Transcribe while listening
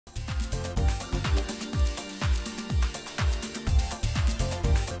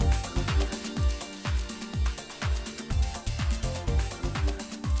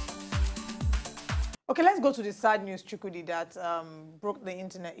Okay, let's go to the sad news, Chukudi, that broke the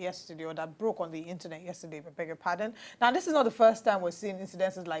internet yesterday, or that broke on the internet yesterday, I beg your pardon. Now, this is not the first time we're seeing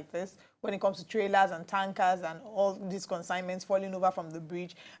incidences like this when it comes to trailers and tankers and all these consignments falling over from the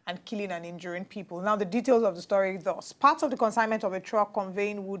bridge and killing and injuring people. Now, the details of the story thus. Parts of the consignment of a truck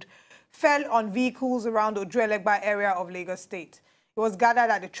conveying wood fell on vehicles around Ojuelegba area of Lagos State. It was gathered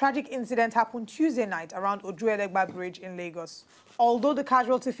that the tragic incident happened Tuesday night around Ojuelegba Bridge in Lagos. Although the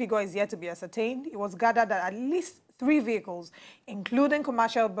casualty figure is yet to be ascertained, it was gathered that at least 3 vehicles, including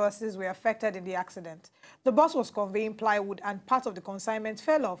commercial buses, were affected in the accident. The bus was conveying plywood and part of the consignment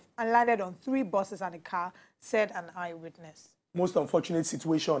fell off and landed on 3 buses and a car, said an eyewitness. Most unfortunate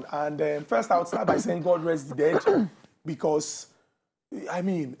situation. And first, I would start by saying God rest the dead, because, I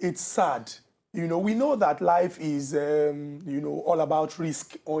mean, it's sad. You know, we know that life is, you know, all about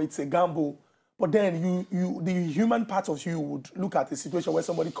risk, or it's a gamble. But then the human part of you would look at a situation where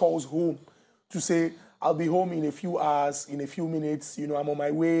somebody calls home to say, I'll be home in a few hours, in a few minutes, you know, I'm on my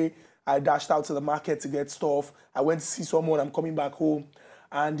way. I dashed out to the market to get stuff. I went to see someone, I'm coming back home.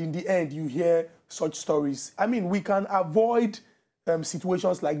 And in the end, you hear such stories. I mean, we can avoid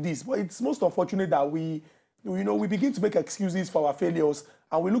situations like this, but it's most unfortunate that we begin to make excuses for our failures,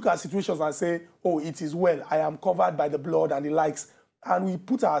 and we look at situations and say, oh, it is well, I am covered by the blood and the likes, and we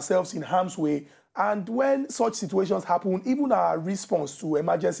put ourselves in harm's way. And when such situations happen, even our response to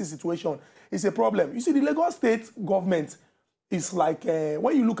emergency situation is a problem. You see, the Lagos State government is like,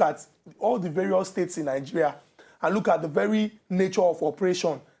 when you look at all the various states in Nigeria and look at the very nature of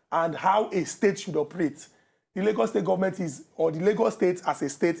operation and how a state should operate, the Lagos State government is, or the Lagos State as a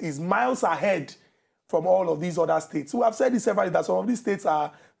state is miles ahead from all of these other states. We have said this several times, that some of these states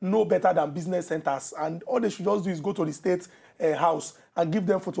are no better than business centers, and all they should just do is go to the state house and give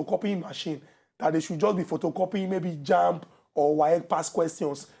them photocopying machine, that they should just be photocopying maybe JAMB or WAEC past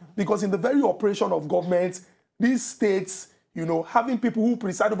questions. Because in the very operation of government, these states, you know, having people who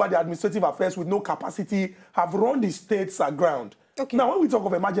preside over the administrative affairs with no capacity have run the states aground. Okay. Now, when we talk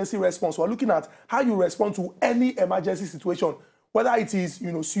of emergency response, we're looking at how you respond to any emergency situation, whether it is,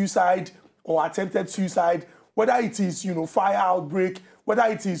 you know, suicide or attempted suicide, whether it is, you know, fire outbreak, whether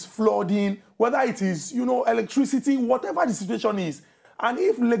it is flooding, whether it is, you know, electricity, whatever the situation is. And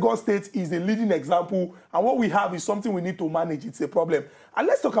if Lagos State is a leading example, and what we have is something we need to manage, it's a problem. And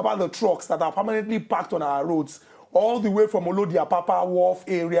let's talk about the trucks that are permanently parked on our roads, all the way from Olodiapapa Wharf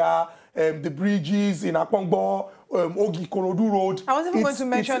area, the bridges in Akpongbo, Ogi Korodu Road. I was even going to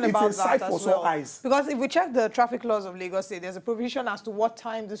mention about that as well. Eyes. Because if we check the traffic laws of Lagos State, there's a provision as to what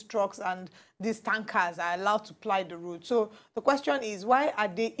time these trucks and these tankers are allowed to ply the road. So the question is, why are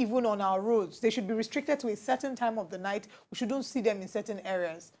they even on our roads? They should be restricted to a certain time of the night. We shouldn't see them in certain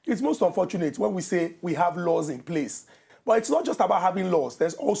areas. It's most unfortunate when we say we have laws in place. But it's not just about having laws.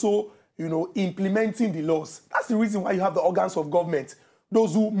 There's also, you know, implementing the laws. That's the reason why you have the organs of government.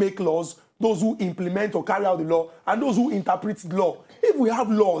 Those who make laws, those who implement or carry out the law, and those who interpret the law. If we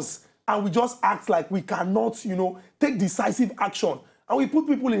have laws and we just act like we cannot, you know, take decisive action, and we put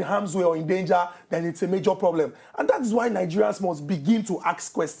people in harm's way or in danger, then it's a major problem. And that is why Nigerians must begin to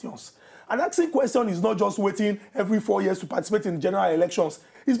ask questions. And asking questions is not just waiting every 4 years to participate in general elections.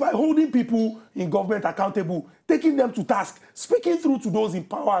 It's by holding people in government accountable, taking them to task, speaking through to those in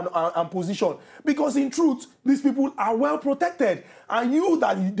power and position. Because in truth, these people are well protected. And you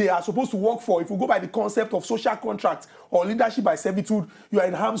that they are supposed to work for, if we go by the concept of social contract or leadership by servitude, you are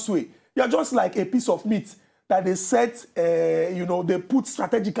in harm's way. You are just like a piece of meat that they set, you know, they put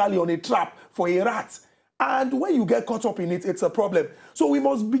strategically on a trap for a rat. And when you get caught up in it, it's a problem. So we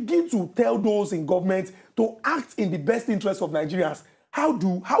must begin to tell those in government to act in the best interest of Nigerians. How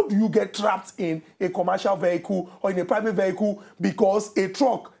do you get trapped in a commercial vehicle or in a private vehicle because a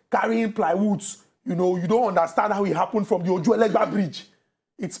truck carrying plywoods, you know, you don't understand how it happened from the Ojuelegba Bridge?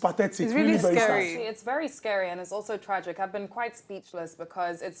 It's pathetic. It's really very scary. sad. It's very scary, and it's also tragic. I've been quite speechless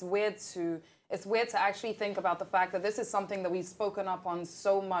because it's weird to actually think about the fact that this is something that we've spoken up on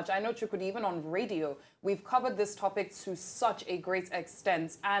so much. I know, Chukudi, even on radio, we've covered this topic to such a great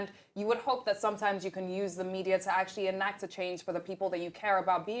extent, and you would hope that sometimes you can use the media to actually enact a change for the people that you care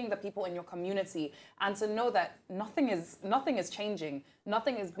about, being the people in your community, and to know that nothing is changing,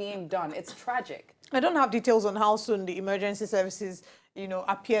 nothing is being done. It's tragic. I don't have details on how soon the emergency services, you know,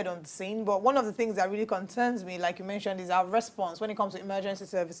 appeared on the scene, but one of the things that really concerns me, like you mentioned, is our response when it comes to emergency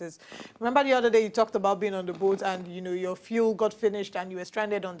services. Remember the other day you talked about being on the boat and, you know, your fuel got finished and you were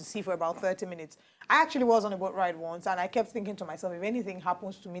stranded on the sea for about 30 minutes. I actually was on a boat ride once, and I kept thinking to myself, if anything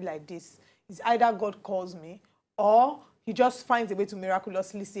happens to me like this, it's either God calls me or he just finds a way to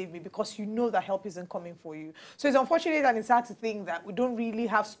miraculously save me because you know that help isn't coming for you. So it's unfortunate and it's hard to think that we don't really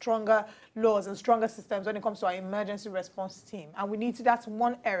have stronger laws and stronger systems when it comes to our emergency response team. And we need to, that's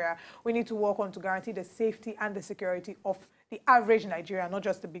one area we need to work on to guarantee the safety and the security of the average Nigerian, not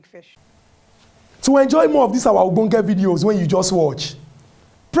just the big fish. To enjoy more of these our Ogbonge videos when you just watch,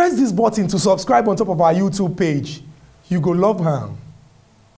 press this button to subscribe on top of our YouTube page. You go love am.